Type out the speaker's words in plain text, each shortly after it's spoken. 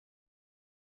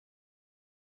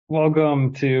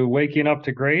Welcome to Waking Up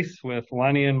to Grace with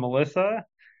Lenny and Melissa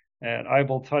at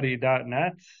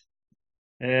ibletuddy.net.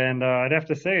 And I'd have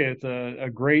to say it's a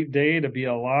great day to be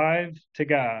alive to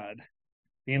God.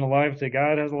 Being alive to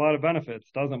God has a lot of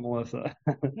benefits, doesn't it, Melissa?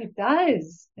 It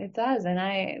does. It does. And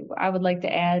I would like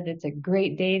to add it's a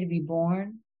great day to be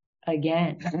born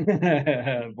again.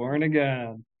 Born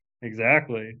again.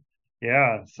 Exactly.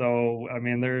 Yeah. So, I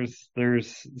mean,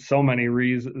 there's so many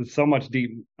reasons, so much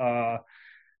deep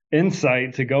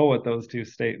insight to go with those two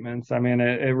statements. I mean,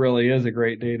 it really is a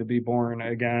great day to be born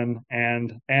again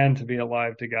and to be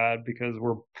alive to God because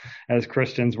we're as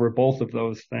Christians we're both of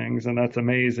those things, and that's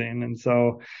amazing. And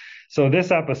so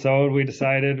this episode we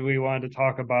decided we wanted to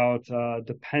talk about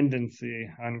dependency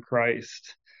on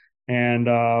Christ, and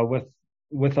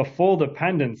with a full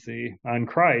dependency on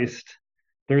Christ,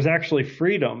 there's actually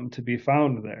freedom to be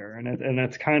found there, and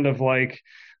it's kind of like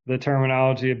the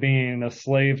terminology of being a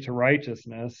slave to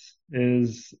righteousness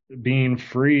is being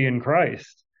free in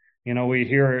Christ. You know, we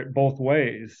hear it both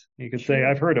ways. You could say, True.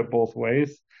 I've heard it both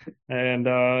ways, and,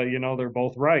 they're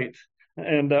both right.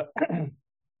 And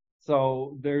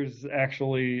so there's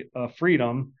actually a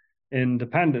freedom in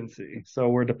dependency. So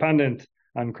we're dependent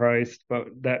on Christ, but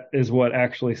that is what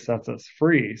actually sets us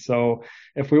free. So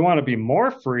if we want to be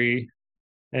more free,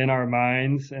 in our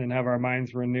minds and have our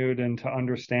minds renewed and to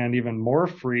understand even more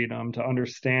freedom, to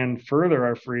understand further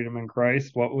our freedom in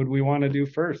Christ, what would we want to do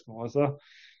first, Melissa?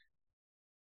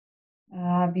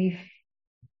 Be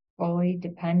fully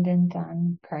dependent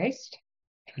on Christ.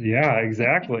 Yeah,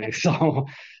 exactly. So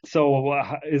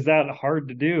is that hard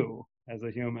to do as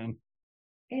a human?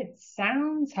 It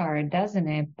sounds hard, doesn't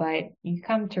it? But you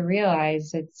come to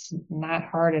realize it's not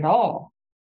hard at all.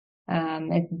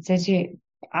 It's just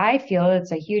I feel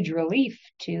it's a huge relief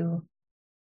to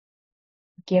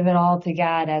give it all to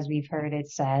God, as we've heard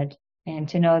it said, and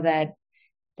to know that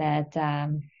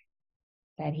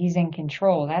that He's in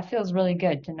control. That feels really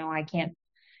good to know I can't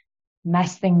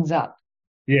mess things up.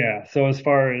 Yeah. So as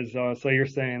far as so you're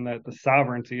saying that the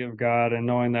sovereignty of God and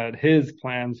knowing that His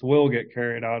plans will get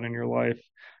carried out in your life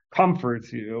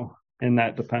comforts you in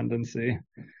that dependency.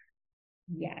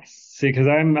 Yes. See, because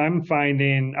I find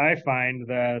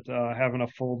that having a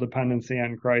full dependency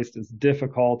on Christ is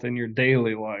difficult in your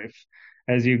daily life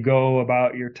as you go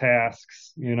about your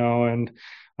tasks, and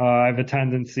I have a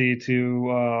tendency to,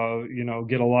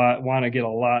 want to get a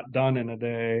lot done in a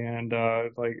day, and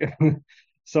like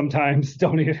sometimes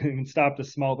don't even stop to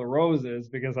smell the roses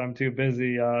because I'm too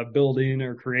busy building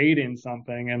or creating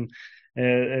something, and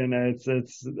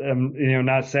it's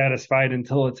not satisfied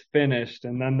until it's finished,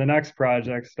 and then the next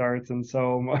project starts, and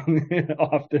so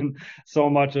often so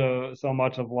much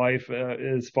of life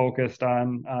is focused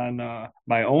on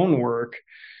my own work,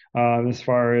 as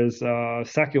far as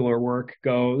secular work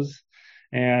goes.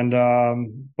 And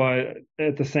but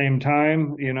at the same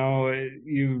time,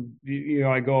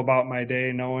 I go about my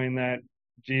day knowing that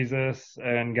Jesus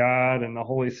and God and the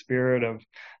Holy Spirit of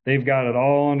they've got it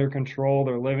all under control.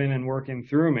 They're living and working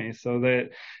through me, so that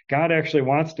God actually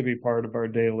wants to be part of our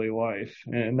daily life,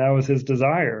 and that was His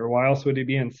desire. Why else would He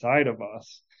be inside of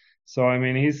us? So I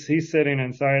mean, He's sitting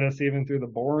inside us even through the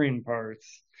boring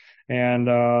parts, and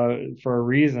for a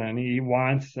reason. He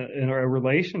wants a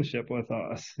relationship with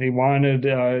us. He wanted,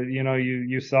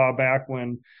 you saw back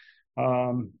when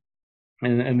um,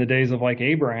 in the days of like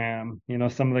Abraham,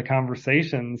 some of the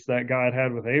conversations that God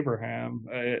had with Abraham,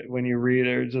 when you read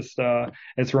it, just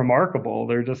it's remarkable.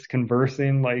 They're just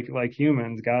conversing like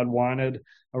humans. God wanted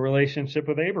a relationship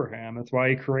with Abraham. That's why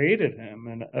He created him,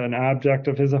 and an object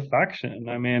of His affection.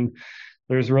 I mean,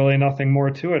 there's really nothing more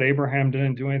to it. Abraham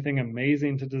didn't do anything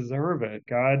amazing to deserve it.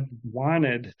 God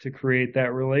wanted to create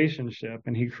that relationship,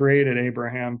 and He created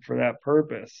Abraham for that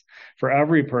purpose, for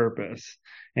every purpose.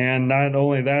 And not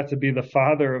only that, to be the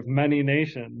father of many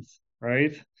nations,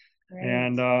 right? Right.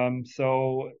 And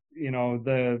so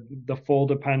the full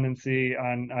dependency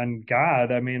on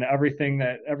God. I mean,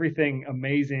 everything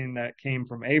amazing that came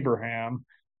from Abraham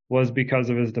was because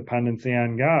of his dependency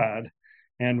on God.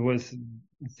 And was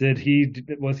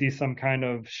he some kind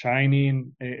of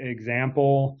shining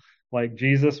example like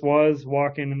Jesus was,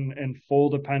 walking in full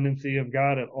dependency of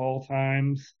God at all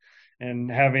times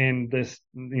and having this,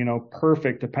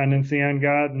 perfect dependency on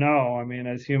God? No, I mean,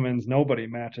 as humans, nobody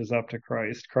matches up to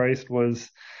Christ. Christ was,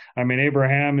 I mean,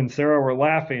 Abraham and Sarah were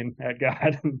laughing at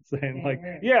God and saying, like,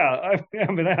 Right. yeah,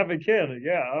 I'm going to have a kid.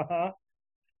 Yeah, uh-huh.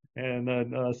 And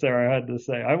then Sarah had to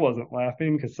say, I wasn't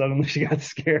laughing because suddenly she got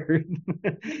scared.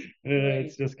 Right.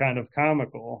 It's just kind of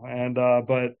comical. And,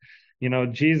 but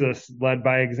Jesus led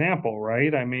by example,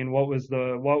 right? I mean, what was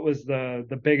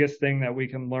the biggest thing that we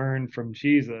can learn from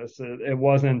Jesus? It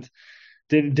wasn't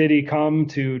did he come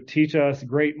to teach us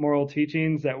great moral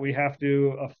teachings that we have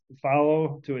to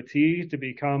follow to a T to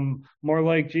become more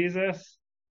like Jesus?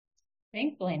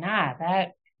 Thankfully not.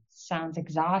 That sounds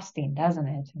exhausting, doesn't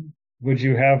it? Would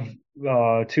you have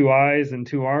two eyes and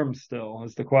two arms still?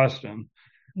 Is the question.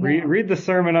 No. Read the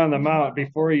Sermon on the Mount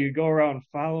before you go around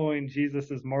following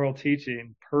Jesus's moral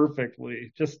teaching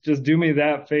perfectly. Just do me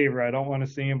that favor. I don't want to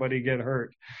see anybody get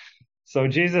hurt. So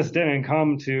Jesus didn't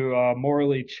come to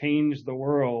morally change the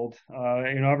world.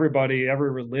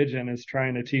 Every religion is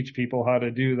trying to teach people how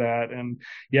to do that, and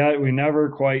yet we never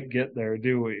quite get there,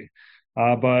 do we?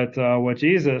 But what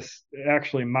Jesus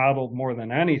actually modeled more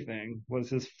than anything was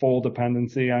his full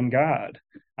dependency on God,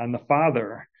 on the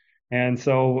Father. And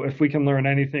so, if we can learn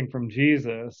anything from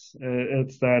Jesus,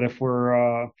 it's that if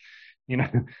we're, you know,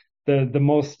 the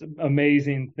most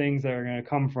amazing things that are going to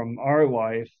come from our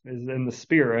life is in the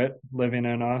Spirit living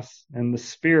in us, and the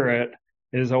Spirit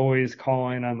is always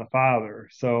calling on the Father.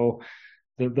 So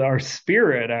our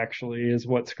spirit actually is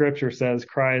what Scripture says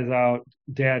cries out,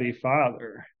 "Daddy,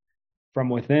 Father," from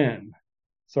within.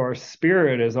 So our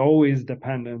spirit is always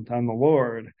dependent on the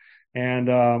Lord. And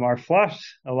our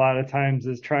flesh, a lot of times,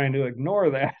 is trying to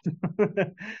ignore that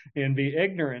and be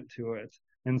ignorant to it.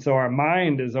 And so our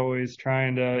mind is always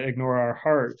trying to ignore our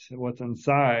heart, what's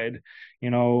inside,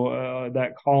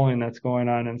 that calling that's going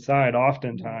on inside.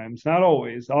 Oftentimes, not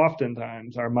always,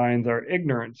 oftentimes, our minds are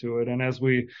ignorant to it. And as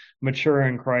we mature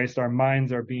in Christ, our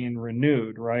minds are being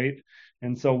renewed, right?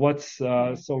 And so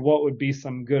what would be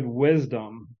some good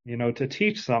wisdom, to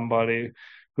teach somebody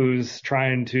who's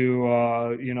trying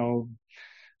to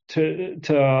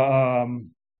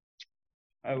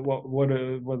what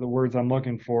are the words I'm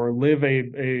looking for? Live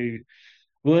a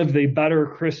better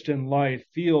Christian life,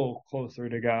 feel closer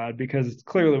to God, because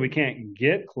clearly we can't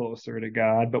get closer to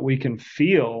God, but we can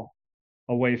feel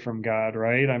away from God,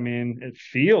 right? I mean, it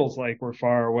feels like we're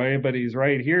far away, but he's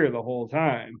right here the whole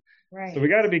time. So we Right.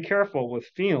 got to be careful with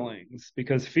feelings,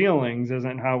 because feelings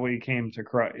isn't how we came to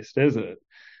Christ, is it?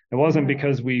 It wasn't No.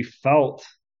 because we felt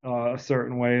a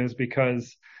certain way, it's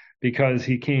because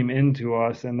he came into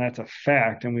us, and that's a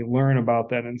fact, and we learn about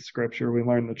that in Scripture. We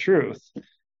learn the truth.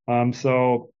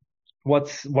 So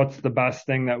what's the best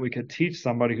thing that we could teach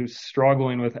somebody who's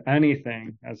struggling with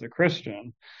anything as a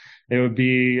Christian? It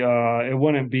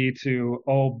wouldn't be to,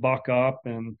 buck up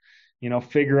and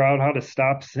figure out how to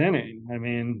stop sinning. I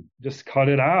mean, just cut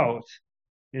it out.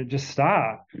 Just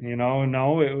stop.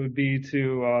 No, it would be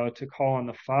to call on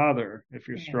the Father if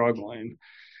you're Right. struggling.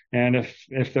 And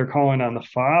if they're calling on the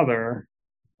Father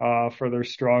for their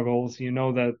struggles,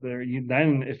 that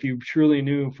then if you truly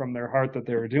knew from their heart that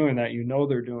they were doing that,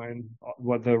 they're doing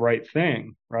what the right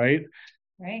thing, right?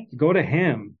 Right. Go to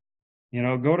Him.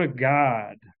 Go to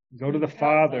God, go to He the tells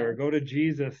Father, go us. to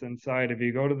Jesus inside of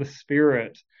you, go to the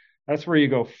Spirit. That's where you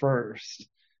go first.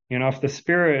 If the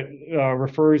Spirit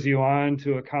refers you on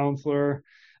to a counselor,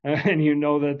 and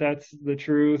that that's the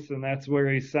truth, and that's where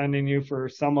He's sending you for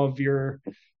some of your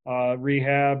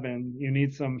rehab, and you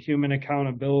need some human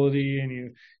accountability,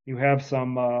 and you have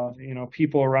some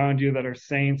people around you that are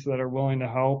saints that are willing to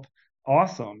help.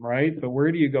 Awesome, right? But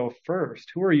where do you go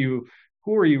first? Who are you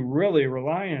really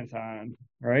reliant on,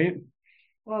 right?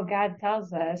 Well, God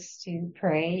tells us to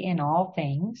pray in all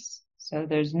things. So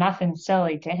there's nothing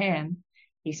silly to him.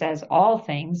 He says all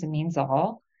things, it means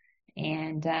all.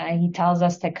 And he tells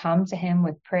us to come to him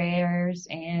with prayers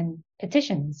and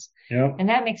petitions. Yep. And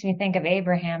that makes me think of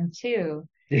Abraham too.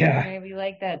 Yeah. We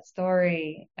like that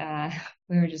story.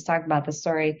 We were just talking about the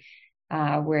story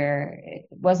where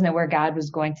wasn't it where God was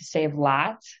going to save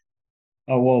Lot?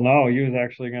 Oh well, no, he was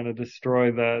actually going to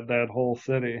destroy that whole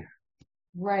city,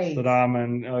 Right. Sodom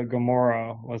and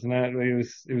Gomorrah, wasn't it?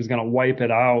 He was going to wipe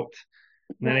it out.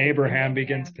 And then Right. But Abraham then,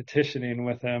 begins petitioning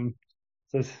with him.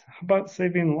 Says, "How about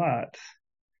saving Lot?"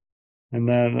 And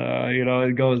then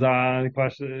it goes on. The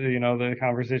question, the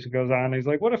conversation goes on. He's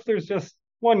like, "What if there's just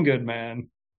one good man?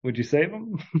 Would you save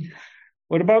him?"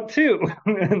 What about two?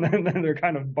 And then they're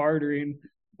kind of bartering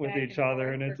with back each and other,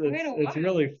 forth and for it's quite a it's while.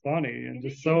 really funny and It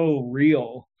just is. so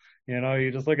real.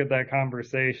 You just look at that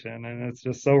conversation, and it's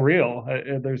just so real.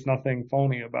 There's nothing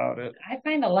phony about it. I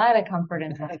find a lot of comfort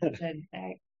in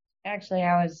that. Actually,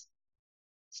 I was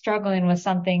struggling with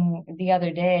something the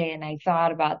other day and I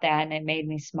thought about that and it made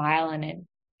me smile and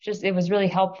it was really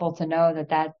helpful to know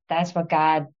that that's what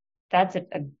God, that's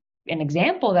an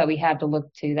example that we have to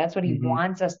look to. That's what he Hmm.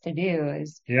 wants us to do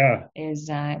Yeah.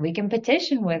 we can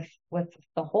petition with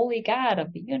the holy God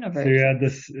of the So you universe. had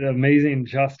this amazing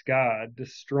just God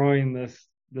destroying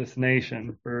this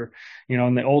nation for,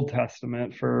 in the Old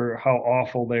Testament for how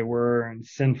awful they were and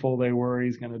sinful they were.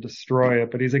 He's going to destroy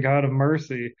it, but he's a God of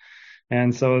mercy.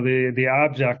 And so the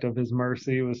object of his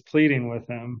mercy was pleading with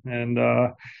him.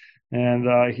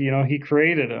 He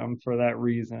created him for that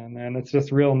reason. And it's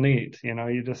just real neat.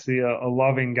 You just see a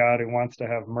loving God who wants to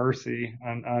have mercy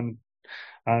on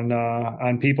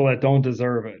people that don't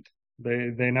deserve it.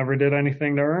 They never did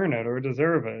anything to earn it or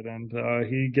deserve it, and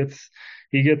he gets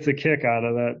a kick out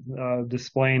of that,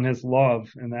 displaying his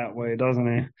love in that way, doesn't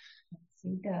he?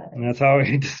 He And that's does. how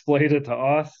he displayed it to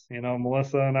us,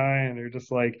 Melissa and I. And you're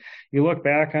just like, you look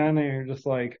back on it, and you're just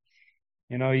like,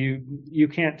 you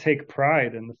can't take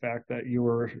pride in the fact that you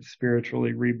were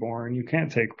spiritually reborn. You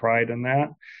can't take pride in that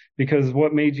because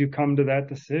what made you come to that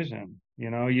decision? You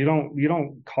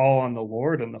don't call on the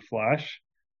Lord in the flesh.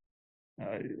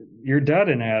 uh, you're dead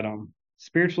in Adam,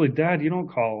 spiritually dead. You don't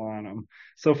call on him.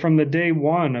 So from the day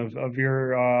one of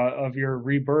your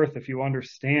rebirth, if you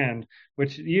understand,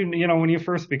 which when you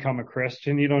first become a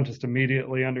Christian, you don't just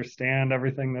immediately understand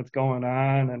everything that's going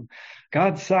on, and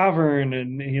God's sovereign,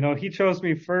 and He chose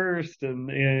me first,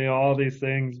 and all these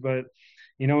things. But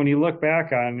when you look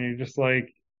back on it, you're just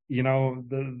like,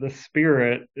 the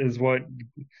Spirit is what,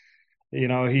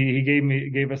 he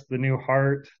gave us the new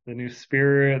heart, the new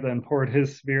spirit, then poured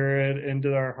his spirit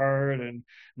into our heart, and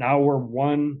now we're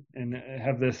one and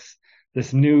have this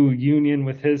new union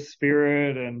with his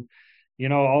spirit. And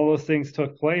all those things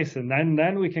took place, and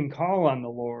then we can call on the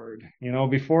Lord.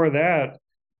 Before that,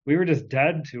 we were just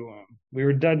dead to him. We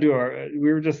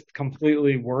were just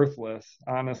completely worthless,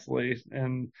 honestly,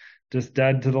 and just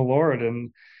dead to the Lord.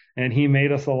 And he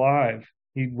made us alive.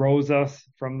 He rose us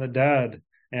from the dead,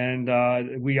 and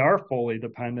we are fully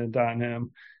dependent on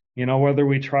him, whether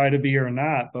we try to be or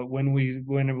not. But when we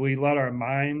let our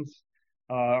minds,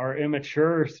 our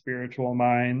immature spiritual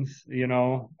minds,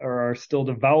 or our still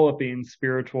developing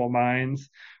spiritual minds,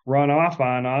 run off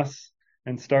on us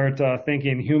and start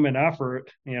thinking human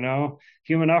effort's going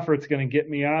to get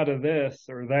me out of this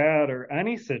or that or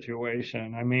any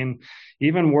situation. I mean,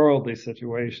 even worldly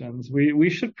situations. We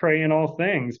should pray in all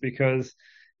things, because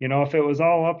if it was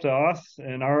all up to us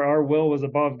and our will was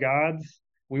above God's,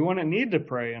 we wouldn't need to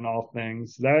pray in all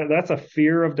things. That's a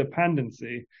fear of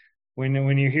dependency. When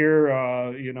you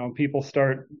hear people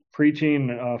start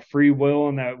preaching free will,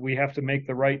 and that we have to make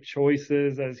the right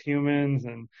choices as humans,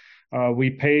 and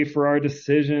we pay for our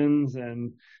decisions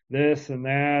and this and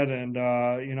that, and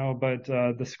but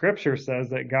the scripture says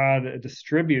that God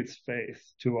distributes faith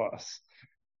to us.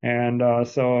 And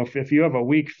so if you have a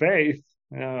weak faith,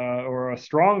 or a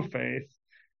strong faith,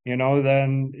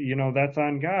 then that's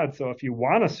on God. So if you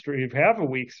have a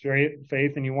weak straight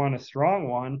faith and you want a strong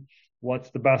one, what's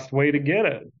the best way to get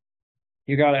it?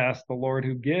 You got to ask the Lord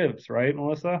who gives, right,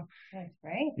 Melissa? That's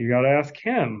right. You got to ask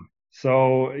Him.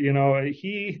 So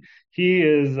he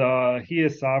is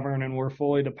sovereign, and we're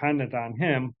fully dependent on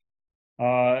Him.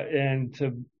 And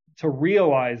to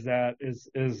realize that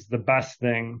is the best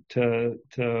thing to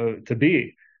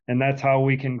be. And that's how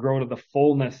we can grow to the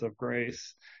fullness of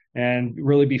grace and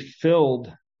really be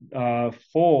filled,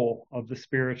 full of the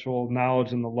spiritual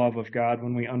knowledge and the love of God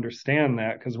when we understand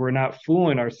that, because we're not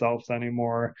fooling ourselves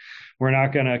anymore. We're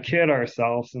not going to kid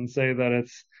ourselves and say that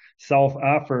it's self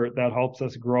effort that helps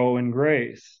us grow in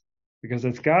grace, because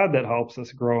it's God that helps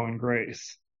us grow in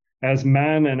grace. As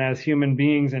men and as human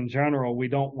beings in general, we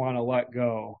don't want to let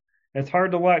go. It's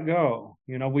hard to let go.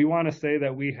 We want to say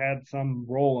that we had some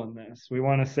role in this. We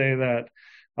want to say that,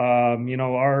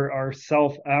 our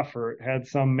self effort had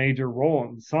some major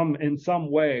role in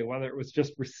some way, whether it was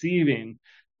just receiving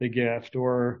the gift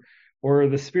or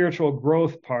the spiritual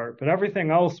growth part, but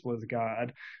everything else was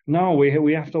God. No,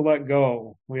 we have to let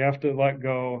go. We have to let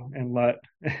go and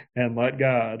let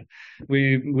God.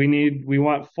 We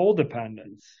want full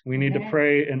dependence. We need to Yeah.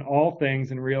 pray in all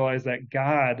things and realize that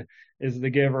God is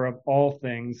the giver of all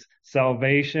things,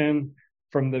 salvation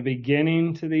from the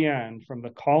beginning to the end, from the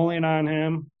calling on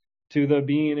him to the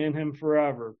being in him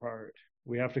forever part.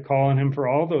 We have to call on him for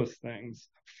all those things.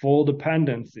 Full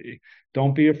dependency.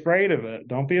 Don't be afraid of it.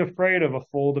 Don't be afraid of a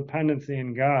full dependency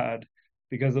in God,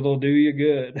 because it'll do you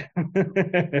good.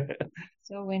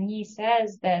 So when he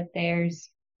says that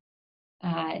there's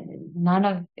none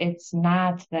of it's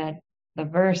not that the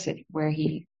verse where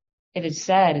it is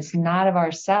said it's not of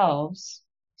ourselves,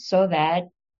 so that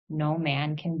no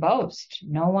man can boast.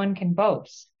 No one can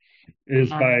boast. Is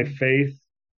by Um, faith,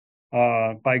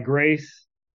 by grace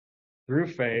through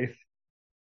faith,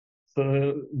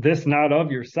 so this not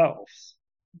of yourselves,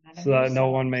 Not of so that no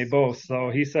one may yourselves. boast. So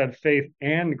Yeah. he said faith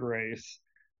and grace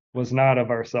was not of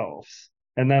ourselves.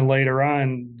 And then later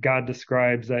on, God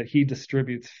describes that he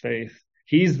distributes faith.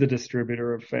 He's the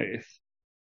distributor of faith.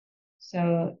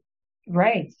 So,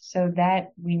 right. So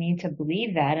that we need to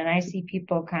believe that. And I see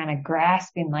people kind of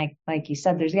grasping, like you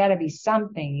said, there's got to be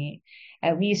something,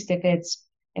 at least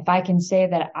if I can say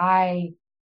that I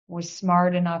was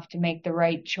smart enough to make the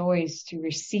right choice to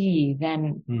receive,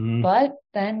 then, Mm-hmm. but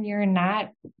then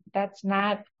that's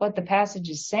not what the passage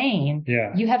is saying.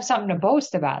 Yeah, You have something to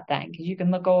boast about then, because you can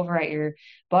look over at your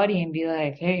buddy and be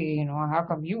like, hey, how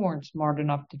come you weren't smart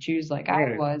enough to choose like I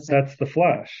right. was? And That's the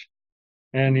flesh.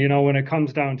 And, when it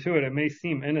comes down to it, it may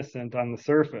seem innocent on the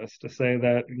surface to say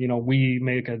that, we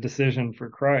make a decision for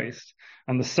Christ.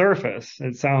 On the surface,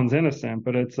 it sounds innocent,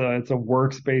 but it's a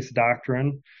works-based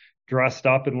doctrine dressed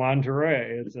up in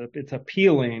lingerie. It's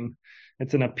appealing.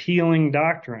 It's an appealing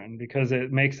doctrine because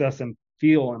it makes us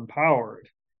feel empowered,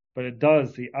 but it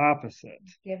does the opposite.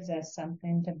 gives us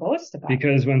something to boast about.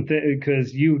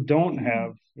 Because you don't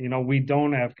have, we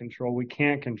don't have control. We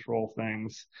can't control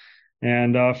things.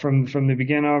 And from the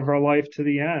beginning of our life to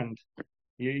the end,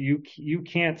 you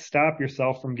can't stop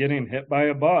yourself from getting hit by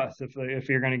a bus. If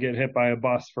you're going to get hit by a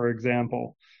bus, for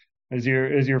example, is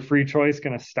your free choice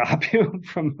going to stop you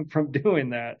from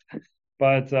doing that?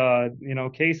 But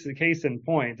case in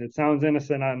point, it sounds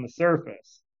innocent on the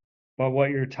surface, but what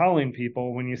you're telling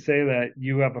people when you say that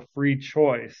you have a free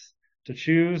choice to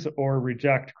choose or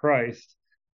reject Christ,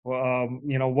 well,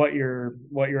 what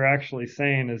you're actually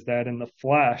saying is that in the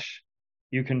flesh,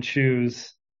 you can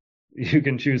choose you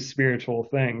can choose spiritual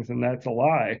things, and that's a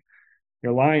lie.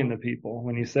 You're lying to people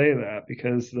when you say that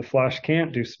because the flesh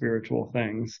can't do spiritual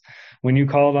things. When you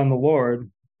called on the Lord,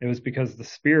 it was because the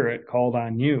Spirit called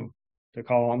on you to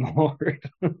call on the Lord.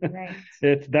 Right.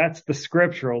 That's the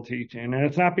scriptural teaching. And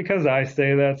it's not because I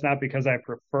say that, it's not because I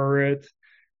prefer it.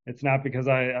 It's not because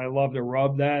I love to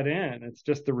rub that in. It's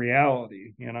just the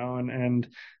reality, and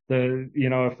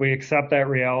if we accept that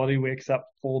reality, we accept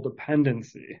full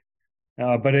dependency.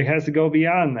 But it has to go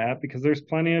beyond that because there's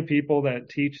plenty of people that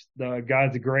teach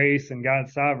God's grace and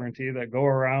God's sovereignty that go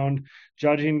around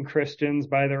judging Christians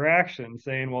by their actions,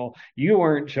 saying, well, you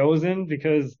weren't chosen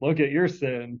because look at your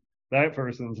sin. That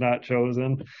person's not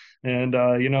chosen. And,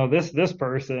 this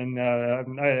person,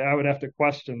 I would have to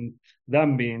question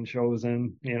them being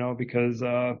chosen, because,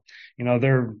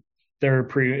 they're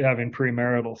having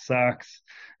premarital sex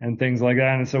and things like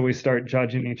that. And so we start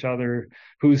judging each other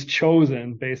who's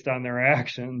chosen based on their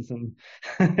actions, and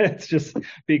it's just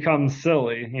becomes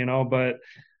silly, but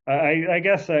I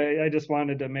guess I just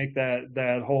wanted to make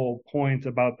that whole point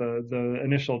about the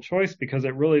initial choice because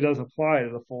it really does apply to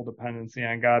the full dependency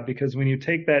on God, because when you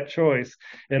take that choice,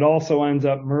 it also ends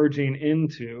up merging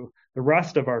into the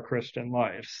rest of our Christian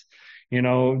lives.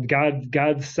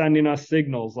 God's sending us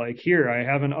signals like, here, I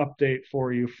have an update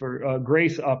for you, for a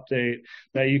grace update,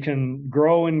 that you can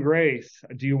grow in grace.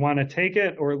 Do you want to take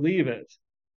it or leave it?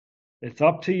 It's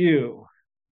up to you.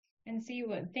 And see,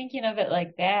 thinking of it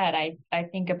like that, I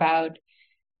think about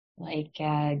like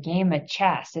a game of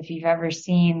chess. If you've ever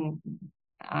seen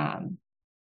um,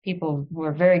 people who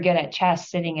are very good at chess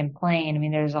sitting and playing, I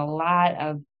mean, there's a lot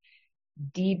of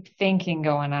deep thinking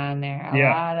going on there. A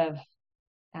Yeah, lot of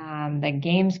the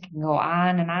games can go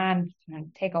on and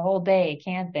take a whole day,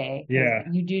 can't they? Because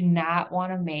yeah. you do not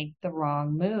want to make the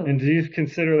wrong And move. do you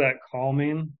consider that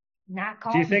calming? Not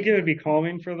Do you think it calming. would be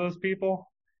calming for those people?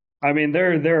 I mean,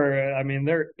 they're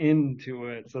into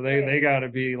it, so they Right. got to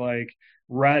be like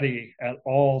ready at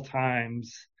all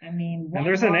times. I mean, And one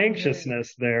there's an wrong move.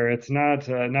 anxiousness there. It's not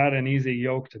an easy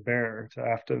yoke to bear to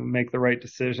have to make the right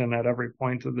decision at every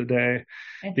point of the day,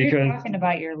 If you're because talking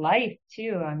about your life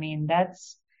too, I mean,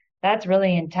 that's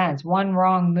really intense. One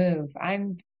wrong move.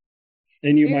 I'm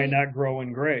then you might very, not grow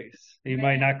in grace. You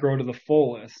might man, not grow to the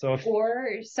fullest. So if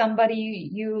or somebody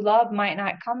you love might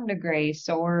not come to grace,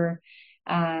 or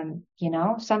some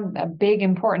a big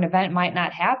important event might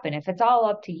not happen. If it's all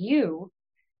up to you,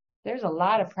 there's a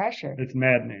lot of pressure. it's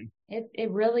maddening, It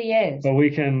really is. but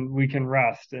we can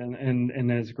rest in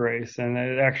His grace, and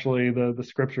actually the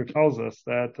Scripture tells us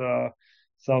that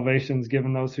salvation is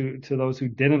given those who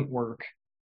didn't work.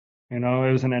 It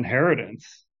was an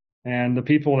inheritance. And the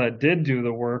people that did do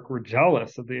the work were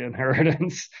jealous of the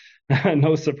inheritance.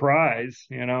 No surprise.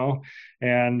 And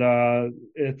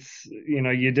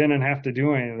you didn't have to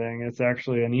do anything. It's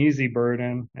actually an easy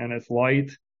burden and it's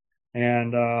light.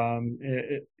 And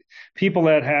people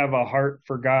that have a heart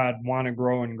for God want to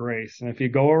grow in grace. And if you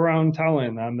go around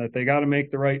telling them that they got to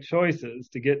make the right choices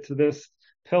to get to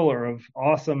pillar of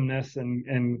awesomeness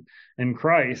in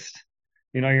Christ,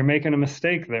 you're making a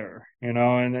mistake there,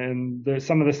 and there's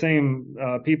some of the same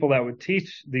people that would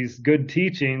teach these good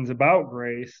teachings about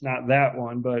grace, not that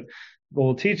one, but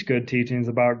will teach good teachings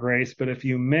about grace. But if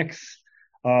you mix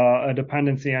a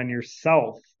dependency on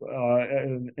yourself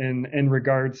in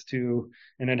regards to,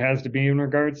 and it has to be in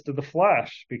regards to the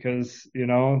flesh, because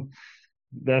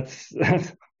that's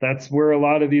that's where a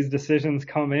lot of these decisions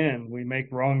come in. We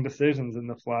make wrong decisions in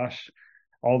the flesh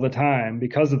all the time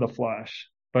because of the flesh.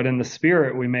 But in the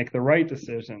spirit, we make the right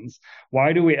decisions.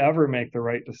 Why do we ever make the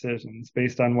right decisions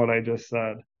based on what I just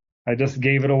said? I just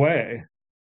gave it away.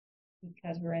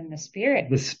 Because we're in the spirit.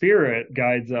 The spirit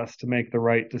guides us to make the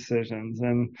right decisions,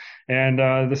 and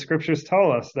the scriptures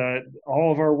tell us that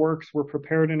all of our works were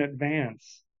prepared in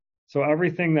advance. So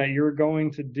everything that you're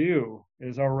going to do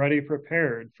is already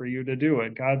prepared for you to do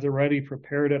it. God's already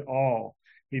prepared it all.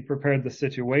 He prepared the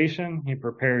situation. He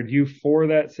prepared you for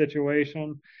that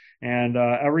situation, and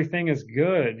everything is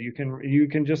good. You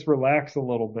can just relax a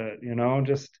little bit,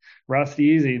 just rest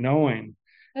easy, knowing.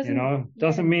 Doesn't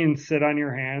Yeah, mean sit on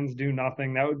your hands, do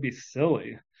nothing. That would be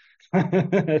silly.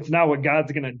 That's not what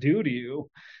God's going to do to you.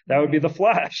 That would be right, the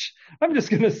flesh. I'm just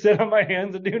going to sit on my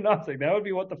hands and do nothing. That would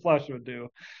be what the flesh would do.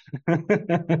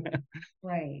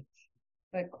 right.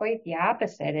 But quite the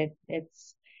opposite.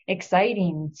 It's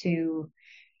exciting to,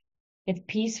 it's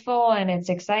peaceful and it's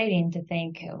exciting to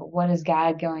think, what is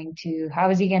God going to,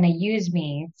 how is he going to use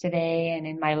me today and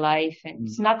in my life? And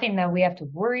it's nothing that we have to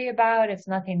worry about. It's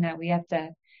nothing that we have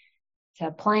to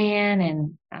plan.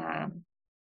 And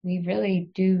we really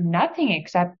do nothing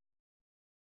except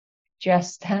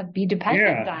just be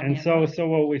dependent Yeah, on and him. so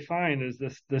what we find is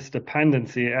this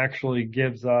dependency actually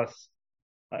gives us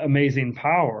amazing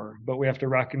power, but we have to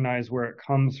recognize where it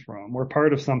comes from. We're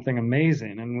part of something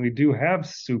amazing, and we do have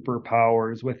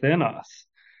superpowers within us.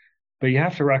 But you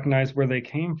have to recognize where they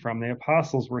came from. The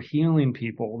apostles were healing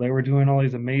people. They were doing all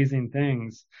these amazing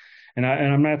things. And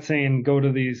I'm not saying go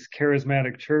to these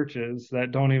charismatic churches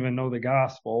that don't even know the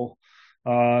gospel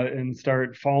and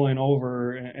start falling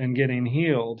over and getting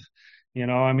healed.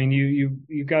 I mean,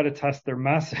 you got to test their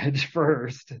message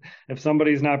first. If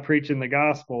somebody's not preaching the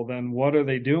gospel, then what are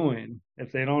they doing?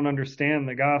 If they don't understand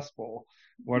the gospel,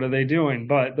 what are they doing?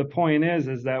 But the point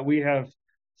is that we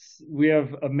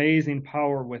have amazing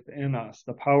power within us.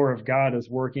 The power of God is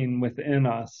working within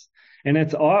us, and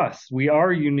it's us. We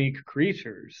are unique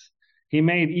creatures. He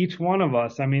made each one of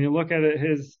us. I mean, you look at it,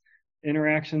 his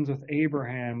interactions with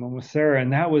Abraham and with Sarah,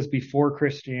 and that was before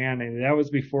Christianity. That was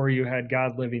before you had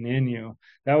God living in you.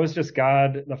 That was just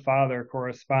God the Father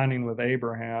corresponding with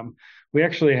Abraham. We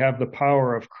actually have the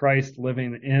power of Christ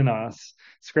living in us.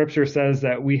 Scripture says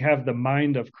that we have the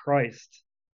mind of Christ.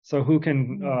 So who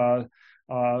can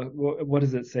Mm, what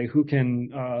does it say? Who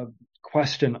can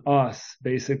question us,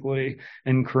 basically,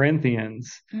 in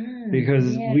Corinthians?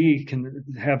 Because yeah, we can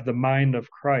have the mind of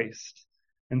Christ.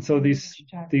 And I so know what these you're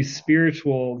talking these about.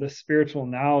 spiritual this spiritual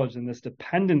knowledge and this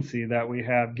dependency that we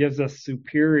have gives us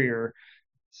superior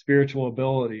spiritual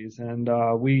abilities, and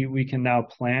we can now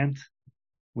plant,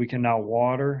 we can now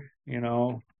water,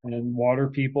 and water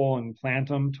people and plant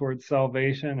them towards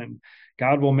salvation, and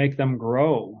God will make them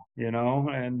grow,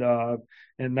 and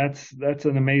that's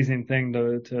an amazing thing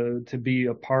to be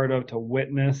a part of, to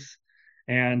witness,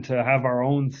 and to have our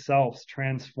own selves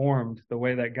transformed the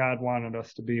way that God wanted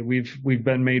us to be. We've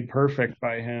been made perfect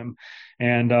by Him,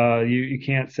 and you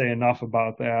can't say enough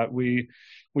about that. We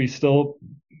still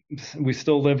we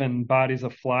still live in bodies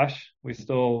of flesh. We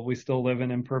still live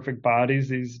in imperfect bodies,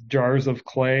 these jars of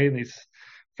clay, these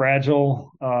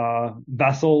fragile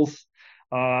vessels.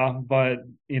 But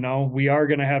we are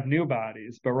going to have new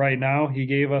bodies. But right now, He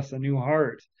gave us a new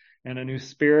heart and a new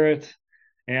spirit,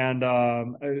 and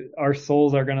our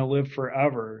souls are going to live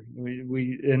forever.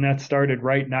 And that started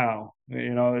right now.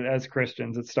 As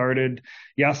Christians, it started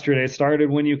yesterday. It started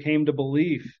when you came to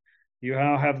belief. You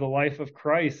now have the life of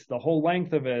Christ, the whole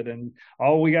length of it. And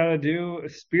all we got to do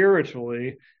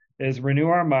spiritually is renew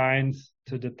our minds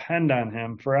to depend on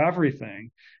Him for everything.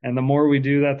 And the more we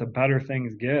do that, the better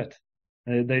things get.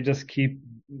 They just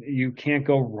you can't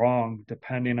go wrong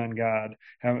depending on God.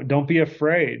 Don't be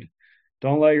afraid.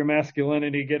 Don't let your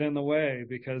masculinity get in the way,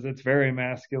 because it's very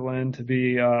masculine to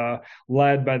be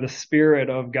led by the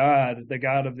Spirit of God, the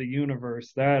God of the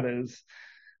universe. That's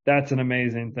an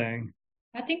amazing thing.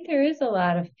 I think there is a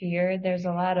lot of fear. There's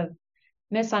a lot of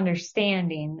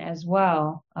misunderstanding as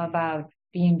well about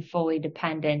being fully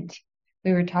dependent.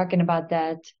 We were talking about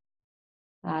that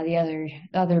the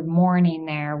other morning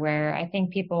there, where I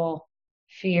think people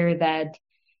fear that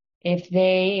if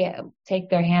they take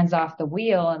their hands off the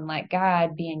wheel and let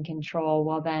God be in control,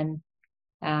 well then,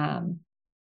 um,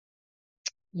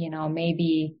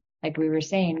 maybe like we were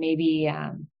saying, maybe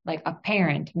like a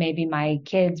parent, maybe my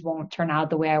kids won't turn out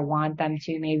the way I want them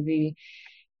to. Maybe,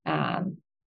 um,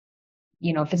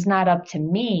 if it's not up to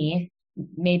me,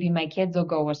 maybe my kids will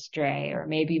go astray, or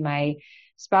maybe my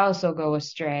spouse will go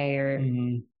astray,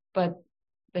 Hmm. but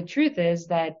the truth is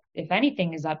that if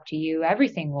anything is up to you,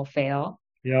 everything will fail.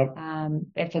 Yep.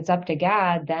 If it's up to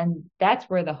God, then that's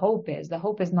where the hope is. The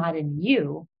hope is not in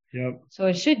you. Yep. So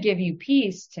it should give you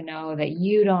peace to know that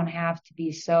you don't have to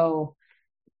be so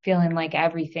feeling like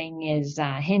everything is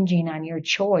hinging on your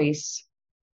choice.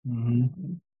 Hmm.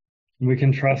 We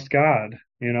can trust God,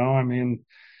 I mean,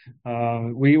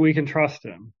 we can trust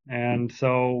him. And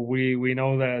so we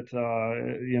know that,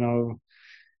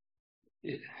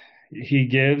 he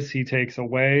gives, he takes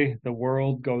away, the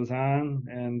world goes on,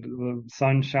 and the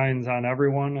sun shines on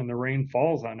everyone, and the rain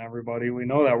falls on everybody. We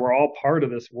know that we're all part of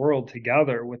this world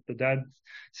together with the dead,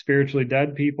 spiritually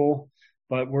dead people,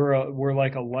 but we're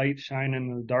like a light shining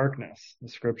in the darkness, the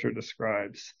scripture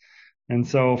describes. And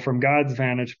so, from God's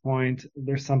vantage point,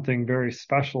 there's something very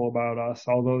special about us,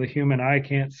 although the human eye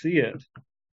can't see it,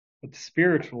 but the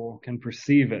spiritual can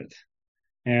perceive it.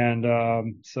 And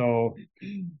so,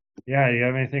 yeah, you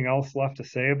have anything else left to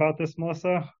say about this,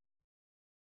 Melissa?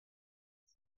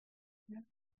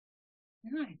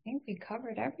 No, I think we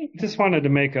covered everything. Just wanted to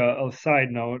make a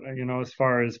side note, as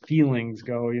far as feelings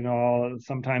go,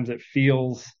 sometimes it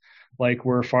feels like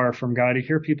we're far from God. You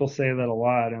hear people say that a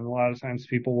lot, and a lot of times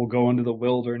people will go into the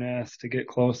wilderness to get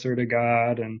closer to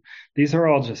God, and these are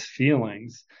all just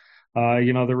feelings.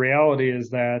 The reality is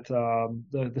that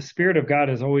the Spirit of God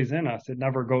is always in us. It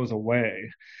never goes away.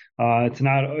 It's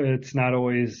not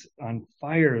always on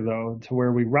fire though, to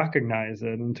where we recognize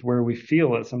it and to where we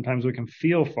feel it. Sometimes we can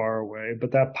feel far away,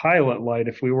 but that pilot light,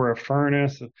 if we were a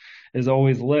furnace, is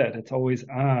always lit. It's always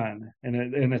on,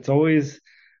 and it's always,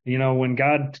 when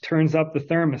God turns up the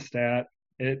thermostat,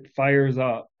 it fires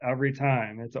up every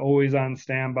time. It's always on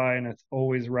standby, and it's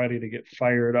always ready to get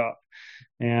fired up.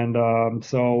 And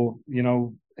so,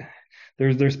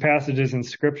 there's passages in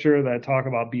scripture that talk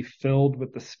about be filled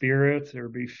with the Spirit, or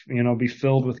be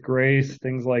filled with grace,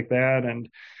 things like that. And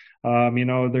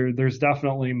there's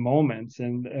definitely moments.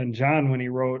 And John, when he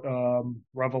wrote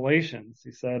Revelations,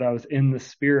 he said, I was in the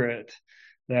Spirit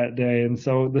that day. And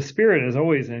so the Spirit is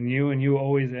always in you, and you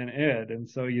always in it. And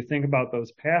so you think about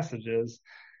those passages,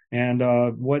 and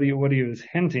what he was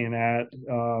hinting at,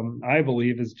 I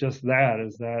believe, is just that: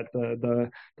 is that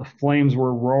the flames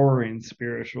were roaring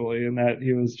spiritually, and that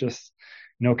he was just,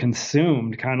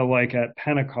 consumed, kind of like at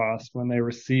Pentecost when they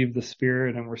received the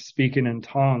Spirit and were speaking in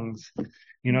tongues.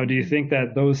 Do you think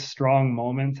that those strong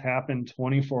moments happen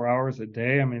 24 hours a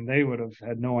day? I mean, they would have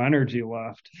had no energy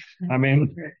left. I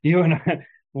mean, you and I,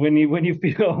 when you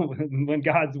feel when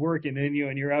God's working in you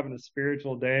and you're having a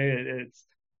spiritual day, it's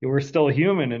we're still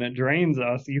human and it drains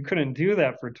us. You couldn't do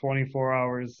that for 24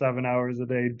 hours, 7 hours a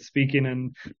day, speaking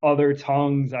in other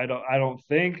tongues. I don't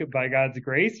think by God's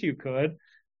grace you could,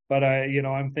 but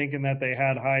I'm thinking that they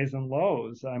had highs and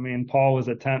lows. I mean, Paul was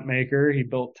a tent maker. He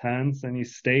built tents and he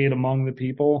stayed among the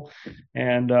people.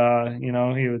 And,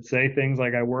 he would say things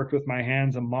like, I worked with my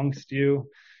hands amongst you.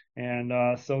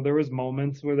 And so there was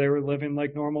moments where they were living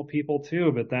like normal people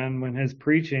too. But then when his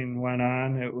preaching went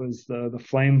on, it was the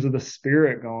flames of the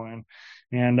Spirit going.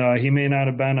 And he may not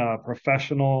have been a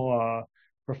professional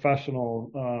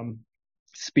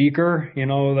speaker,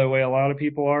 the way a lot of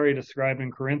people are. He described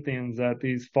in Corinthians that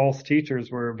these false teachers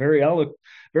were very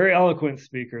eloquent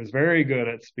speakers, very good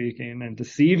at speaking and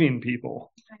deceiving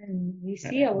people. And we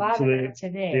see a lot So of that the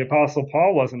today. Apostle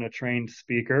Paul wasn't a trained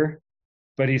speaker,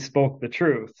 but he spoke the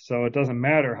truth. So it doesn't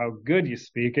matter how good you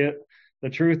speak it. The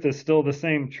truth is still the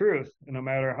same truth, no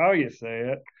matter how you say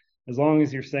it, as long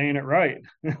as you're saying it right.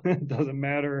 It doesn't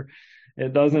matter.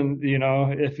 It doesn't,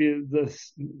 if the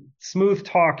smooth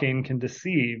talking can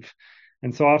deceive.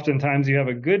 And so oftentimes you have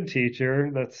a good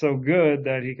teacher that's so good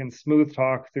that he can smooth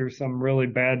talk through some really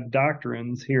bad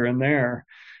doctrines here and there.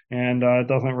 And it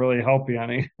doesn't really help you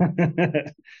any.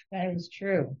 That is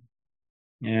true.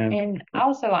 Yeah. And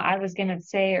also, I was going to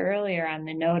say earlier on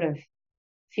the note of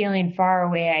feeling far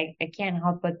away, I can't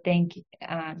help but think,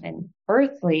 and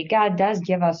God does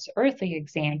give us earthly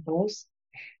examples,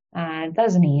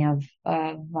 doesn't he, of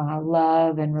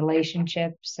love and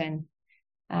relationships, and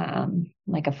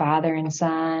like a father and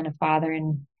son, a father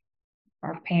and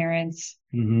our parents,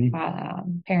 Hmm.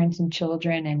 parents and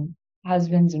children, and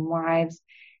husbands and wives.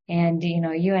 And,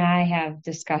 you and I have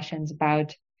discussions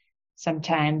about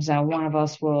sometimes one of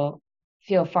us will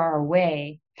feel far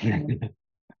away And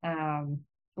um,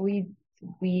 we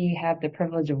we have the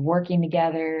privilege of working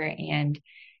together, and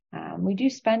we do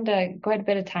spend quite a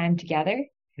bit of time together,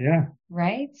 Yeah,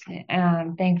 right?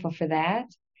 Thankful for that.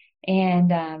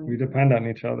 And we depend on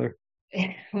each other.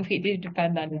 we do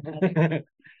depend on each other.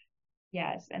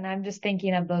 Yes. And I'm just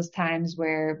thinking of those times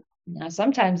where,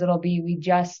 sometimes it'll be we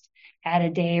just had a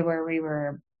day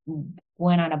where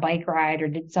went on a bike ride or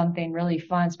did something really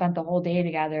fun, spent the whole day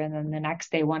together. And then the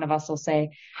next day, one of us will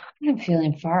say, I'm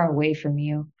feeling far away from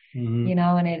you, Hmm.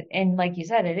 and like you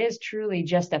said, it is truly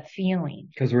just a feeling.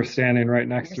 Because we're standing right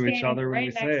next We're to each standing other when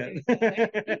we right next to say each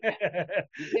other. Yeah.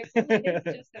 It really is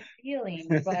it. just a feeling.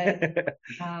 But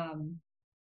um,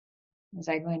 was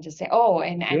I going to say, oh,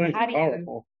 and Feelings how are do you,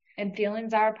 powerful. and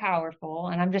feelings are powerful.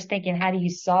 And I'm just thinking, how do you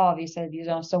solve? You said,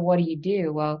 so what do you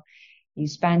do? Well, you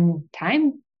spend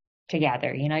time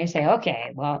together. You say,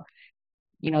 okay, well,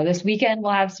 this weekend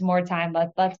we'll have some more time.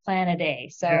 Let's plan a day.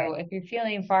 Yeah. So if you're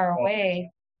feeling far Oh,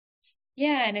 away,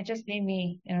 yeah, and it just made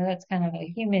me, that's kind of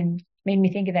made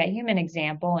me think of that human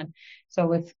example. And so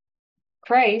with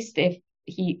Christ, if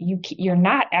you're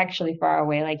not actually far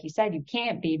away, like you said, you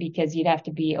can't be because you'd have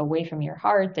to be away from your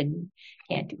heart, and you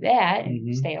can't do that and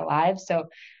hmm. stay alive. So,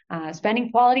 spending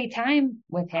quality time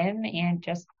with him and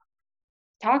just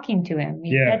talking to him. That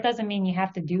Yeah. doesn't mean you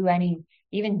have to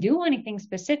even do anything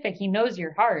specific. He knows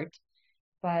your heart,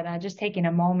 but just taking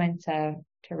a moment to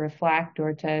reflect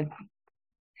or to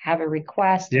have a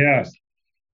request or Yeah.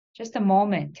 just a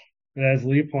moment. As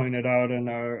Lee pointed out in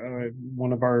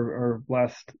one of our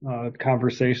last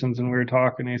conversations, when we were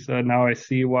talking, he said, "Now I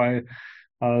see why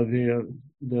the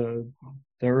the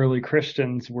early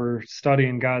Christians were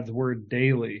studying God's word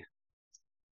daily,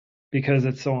 because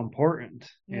it's so important.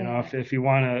 Yeah, If you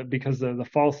want to, because of the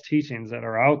false teachings that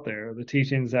are out there, the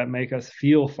teachings that make us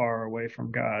feel far away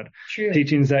from God, true.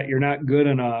 teachings that you're not good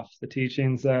enough, the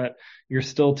teachings that you're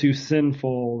still too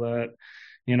sinful, that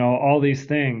all these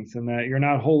things, and that you're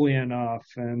not holy enough.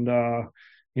 And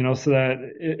so that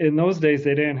in those days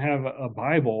they didn't have a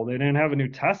Bible, they didn't have a New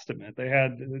Testament. They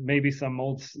had maybe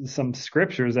some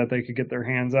scriptures that they could get their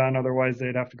hands on, otherwise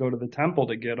they'd have to go to the temple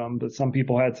to get them. But some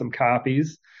people had some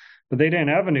copies, but they didn't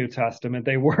have a New Testament.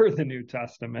 They were the New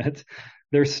Testament.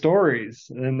 They're stories,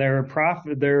 and they're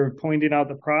pointing out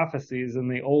the prophecies in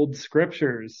the old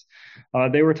scriptures.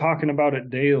 They were talking about it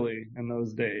daily in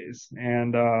those days.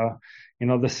 And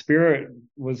the Spirit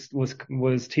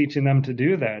was teaching them to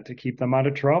do that, to keep them out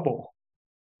of trouble.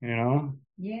 you know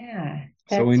Yeah,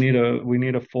 so we need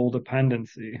a full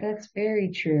dependency. that's very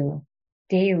true.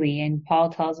 Daily, and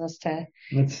Paul tells us to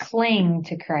It's cling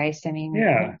to Christ. I mean,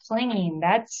 Yeah. clinging,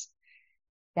 that's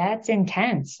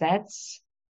intense. That's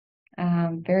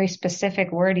very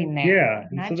specific wording there. Yeah,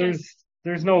 and Not so just,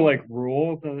 there's no like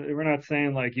rule. We're not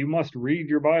saying like you must read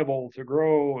your Bible to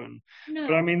grow,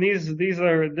 but I no. mean this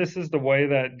is the way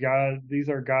that these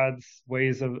are God's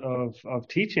ways of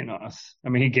teaching us. I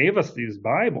mean, He gave us these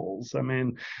Bibles. I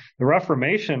mean, the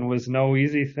Reformation was no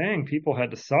easy thing. People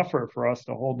had to suffer for us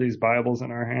to hold these Bibles in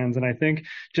our hands, and I think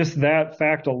just that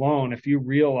fact alone, if you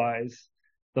realize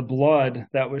the blood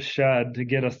that was shed to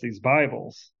get us these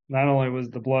Bibles. Not only was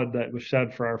the blood that was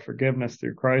shed for our forgiveness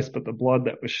through Christ, but the blood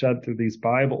that was shed through these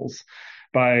Bibles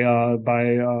by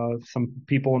some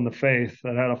people in the faith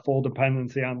that had a full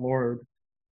dependency on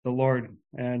the Lord,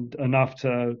 and enough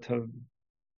to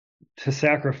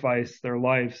sacrifice their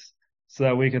lives so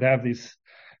that we could have these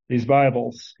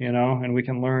Bibles, and we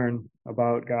can learn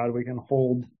about God. We can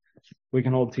hold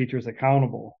teachers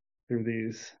accountable through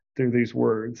these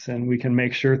words, and we can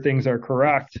make sure things are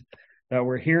correct that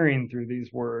we're hearing through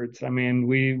these words. I mean,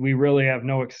 we really have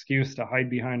no excuse to hide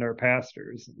behind our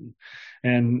pastors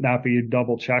and not be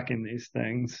double checking these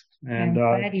things. And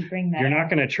I'm glad you bring that you're not up.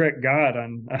 going to trick God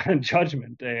on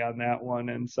Judgment Day on that one.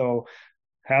 And so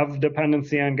have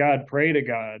dependency on God. Pray to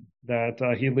God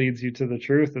that He leads you to the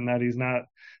truth, and that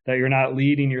you're not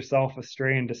leading yourself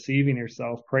astray and deceiving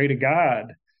yourself. Pray to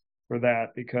God for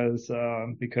that, because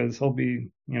He'll be,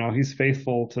 He's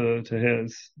faithful to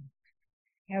His.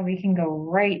 Yeah, we can go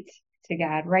right to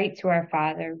God, right to our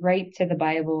Father, right to the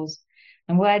Bibles.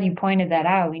 I'm glad you pointed that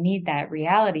out. We need that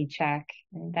reality check.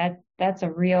 And that's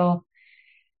a real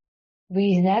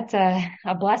that's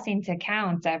a blessing to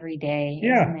count every day, isn't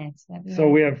Yeah. it? That we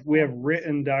So have we have Bibles.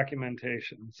 written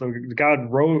documentation. So God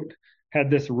had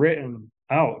this written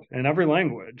out in every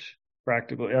language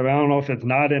practically. I mean, I don't know if it's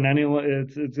not in any.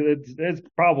 It's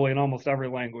probably in almost every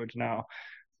language now.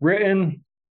 Written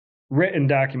written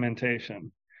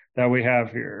documentation that we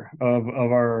have here of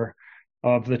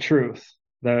the truth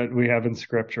that we have in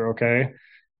Scripture. Okay,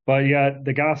 But yet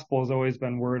the gospel has always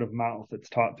been word of mouth. It's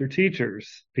taught through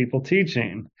teachers, people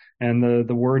teaching, and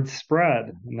the word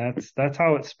spread. And that's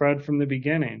how it spread from the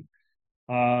beginning.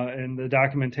 And the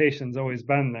documentation's always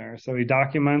been there. So he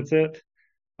documents it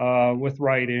with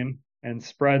writing and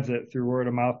spreads it through word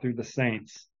of mouth through the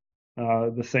saints.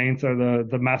 The saints are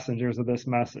the messengers of this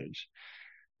message.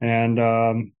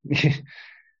 And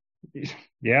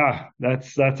yeah,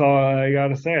 that's all I got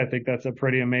to say. I think that's a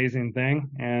pretty amazing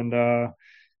thing. And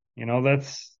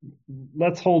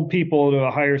let's hold people to a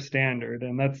higher standard,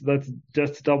 and that's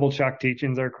just double check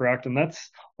teachings are correct, and that's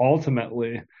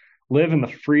ultimately live in the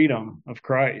freedom of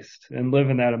Christ and live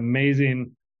in that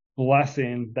amazing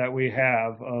blessing that we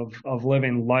have of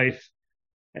living life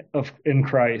in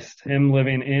Christ, Him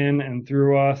living in and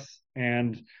through us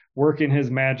and working His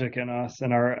magic in us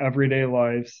in our everyday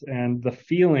lives. And the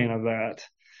feeling of that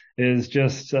is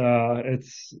just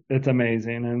it's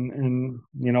amazing. And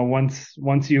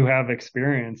once you have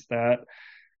experienced that,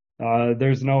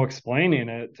 there's no explaining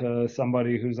it to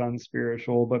somebody who's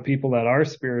unspiritual, but people that are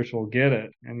spiritual get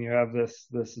it, and you have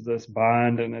this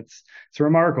bond, and it's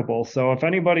remarkable. So if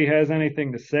anybody has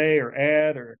anything to say or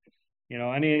add, or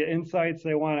any insights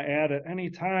they want to add at any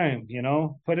time,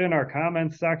 put in our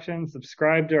comments section,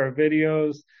 subscribe to our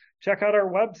videos, check out our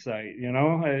website.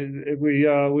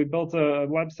 We built a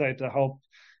website to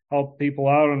help people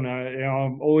out, and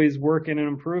I'm always working and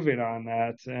improving on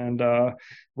that, and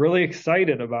really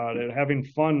excited about it, having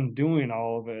fun doing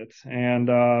all of it, and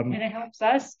And it helps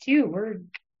us too. We're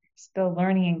still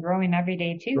learning and growing every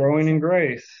day too. growing in So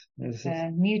grace. it's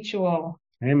a mutual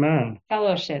Amen.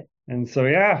 fellowship. And so,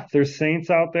 yeah, there's saints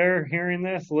out there hearing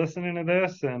this, listening to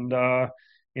this, and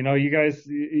you guys,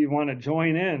 you want to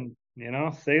join in,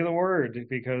 say the word,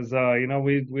 because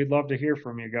we'd love to hear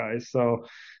from you guys. So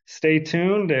stay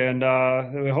tuned, and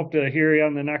we hope to hear you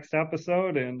on the next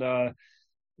episode. And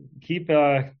keep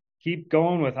keep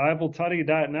going with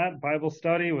ibletuddy.net, Bible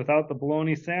study without the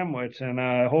bologna sandwich. And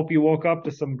I hope you woke up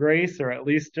to some grace, or at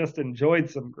least just enjoyed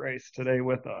some grace today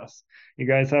with us. You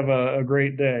guys have a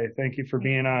great day. Thank you for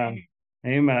being on.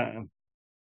 Amen.